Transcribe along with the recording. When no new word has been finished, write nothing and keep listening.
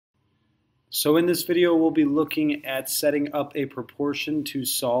So in this video, we'll be looking at setting up a proportion to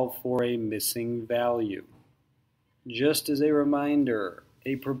solve for a missing value. Just as a reminder,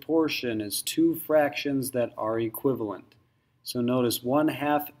 a proportion is two fractions that are equivalent. So notice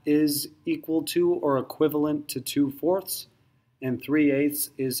 1/2 is equal to or equivalent to 2/4, and 3/8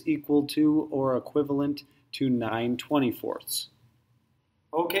 is equal to or equivalent to 9/24.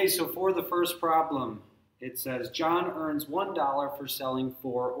 Okay, so for the first problem, it says John earns $1 for selling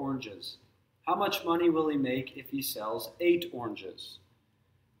 4 oranges. How much money will he make if he sells 8 oranges?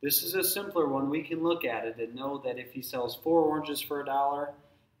 This is a simpler one. We can look at it and know that if he sells 4 oranges for $1,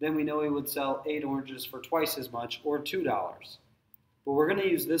 then we know he would sell 8 oranges for twice as much, or $2. But we're going to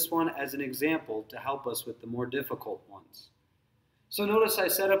use this one as an example to help us with the more difficult ones. So notice I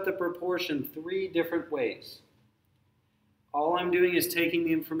set up the proportion 3 different ways. All I'm doing is taking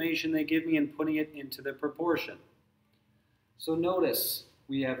the information they give me and putting it into the proportion. So notice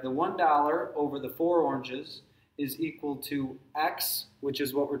we have the $1 over the 4 oranges is equal to X, which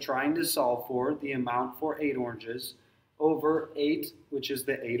is what we're trying to solve for, the amount for 8 oranges, over 8, which is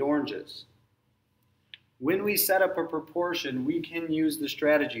the 8 oranges. When we set up a proportion, we can use the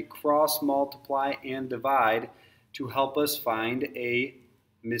strategy cross, multiply, and divide to help us find a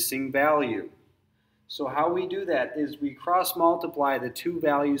missing value. So how we do that is we cross multiply the two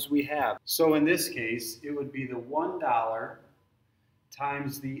values we have. So in this case, it would be the $1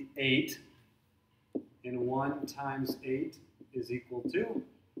 times the 8, and 1 times 8 is equal to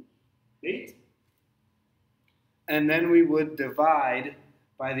 8. And then we would divide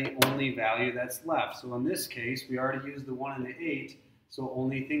by the only value that's left. So in this case, we already used the 1 and the 8, so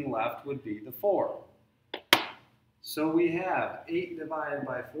only thing left would be the 4. So we have 8 divided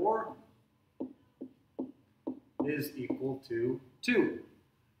by 4 is equal to 2.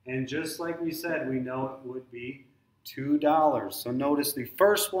 And just like we said, we know it would be $2. So notice the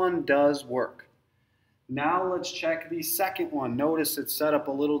first one does work. Now let's check the second one. Notice it's set up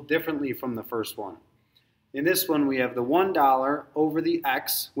a little differently from the first one. In this one, we have the $1 over the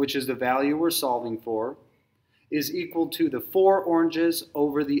X, which is the value we're solving for, is equal to the 4 oranges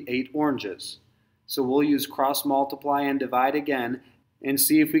over the 8 oranges. So we'll use cross multiply and divide again and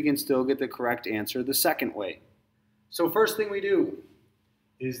see if we can still get the correct answer the second way. So first thing we do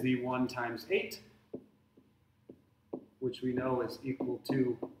is the 1 times 8, which we know is equal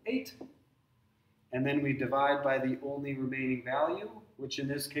to 8. And then we divide by the only remaining value, which in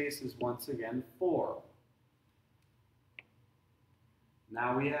this case is once again 4.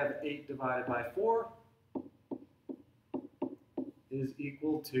 Now we have 8 divided by 4 is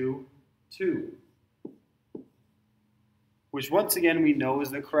equal to 2, which once again we know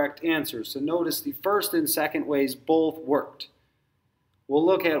is the correct answer. So notice the first and second ways both worked. We'll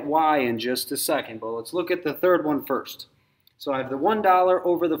look at why in just a second, but let's look at the third one first. So I have the $1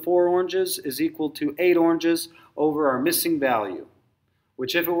 over the 4 oranges is equal to 8 oranges over our missing value,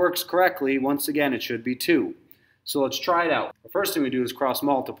 which if it works correctly, once again, it should be 2. So let's try it out. The first thing we do is cross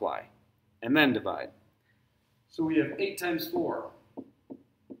multiply and then divide. So we have 8 times 4,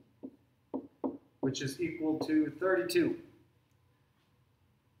 which is equal to 32.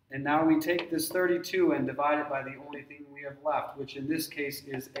 And now we take this 32 and divide it by the only thing we have left, which in this case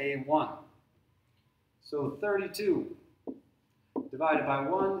is a 1. So 32 divided by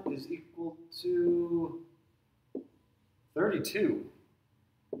 1 is equal to 32.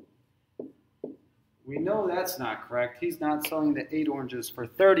 We know that's not correct. He's not selling the 8 oranges for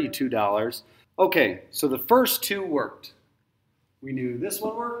 $32. Okay, so the first two worked. We knew this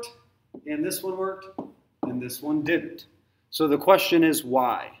one worked, and this one worked, and this one didn't. So the question is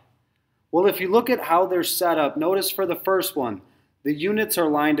why? Well, if you look at how they're set up, notice for the first one, the units are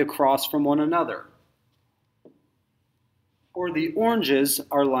lined across from one another. Or the oranges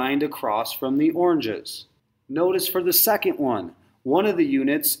are lined across from the oranges. Notice for the second one of the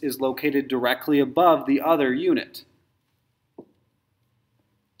units is located directly above the other unit.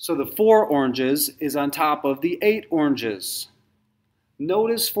 So the 4 oranges is on top of the 8 oranges.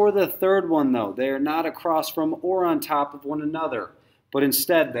 Notice for the third one though, they are not across from or on top of one another, but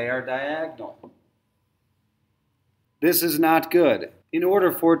instead they are diagonal. This is not good. In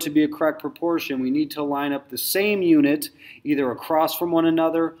order for it to be a correct proportion, we need to line up the same unit either across from one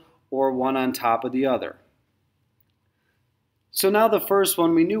another or one on top of the other. So now the first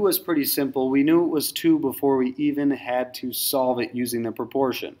one we knew was pretty simple. We knew it was 2 before we even had to solve it using the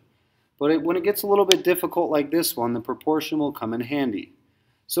proportion. But when it gets a little bit difficult like this one, the proportion will come in handy.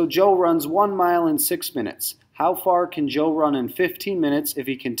 So Joe runs 1 mile in 6 minutes. How far can Joe run in 15 minutes if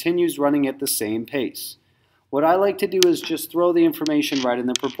he continues running at the same pace? What I like to do is just throw the information right in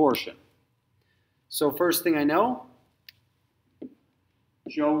the proportion. So first thing I know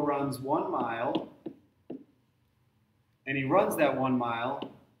Joe runs 1 mile, and he runs that 1 mile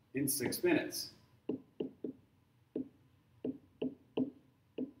in 6 minutes.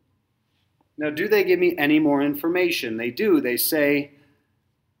 Now, do they give me any more information? They do. They say,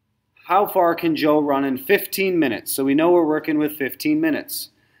 how far can Joe run in 15 minutes? So we know we're working with 15 minutes.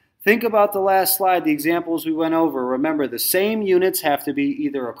 Think about the last slide, the examples we went over. Remember, the same units have to be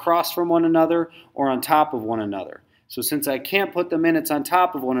either across from one another or on top of one another. So since I can't put the minutes on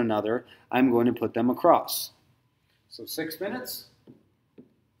top of one another, I'm going to put them across. So 6 minutes,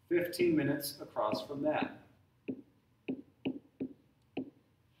 15 minutes across from that.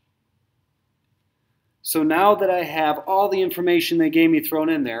 So now that I have all the information they gave me thrown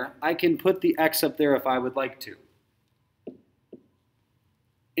in there, I can put the X up there if I would like to.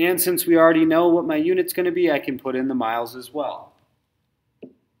 And since we already know what my unit's going to be, I can put in the miles as well.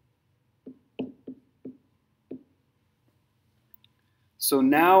 So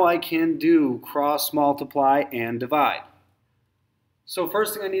now I can do cross multiply and divide. So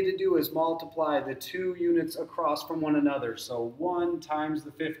first thing I need to do is multiply the two units across from one another. So 1 times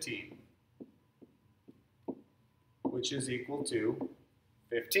the 15, which is equal to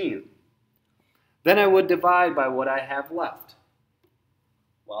 15. Then I would divide by what I have left.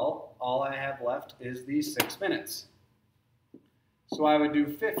 Well, all I have left is these 6 minutes. So I would do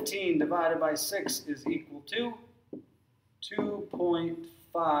 15 divided by 6 is equal to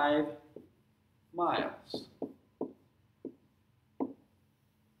 2.5 miles.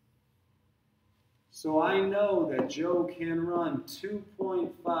 So I know that Joe can run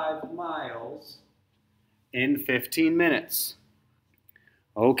 2.5 miles in 15 minutes.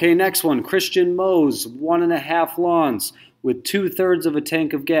 Okay, next one. Christian mows 1.5 lawns with 2/3 of a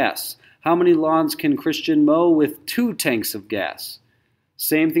tank of gas. How many lawns can Christian mow with 2 tanks of gas?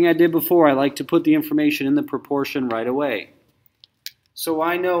 Same thing I did before. I like to put the information in the proportion right away. So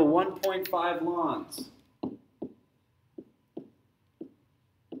I know 1.5 lawns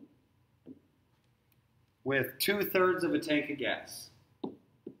with 2/3 of a tank of gas.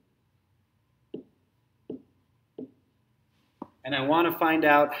 And I want to find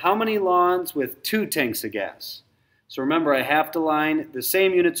out how many lawns with 2 tanks of gas. So remember, I have to line the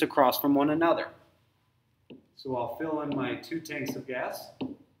same units across from one another. So I'll fill in my 2 tanks of gas.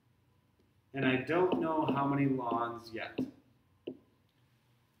 And I don't know how many lawns yet.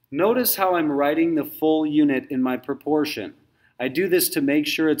 Notice how I'm writing the full unit in my proportion. I do this to make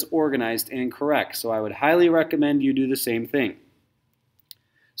sure it's organized and correct, so I would highly recommend you do the same thing.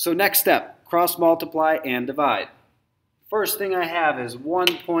 So next step, cross multiply and divide. First thing I have is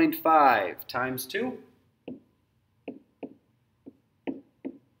 1.5 times 2.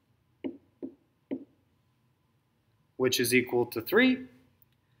 Which is equal to 3.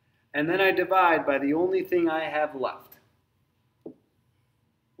 And then I divide by the only thing I have left,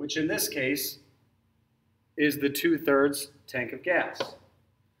 which in this case is the 2/3 tank of gas.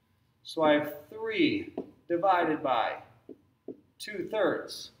 So I have 3 divided by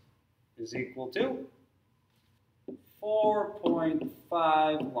 2/3 is equal to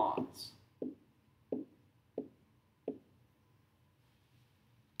 4.5 lawns.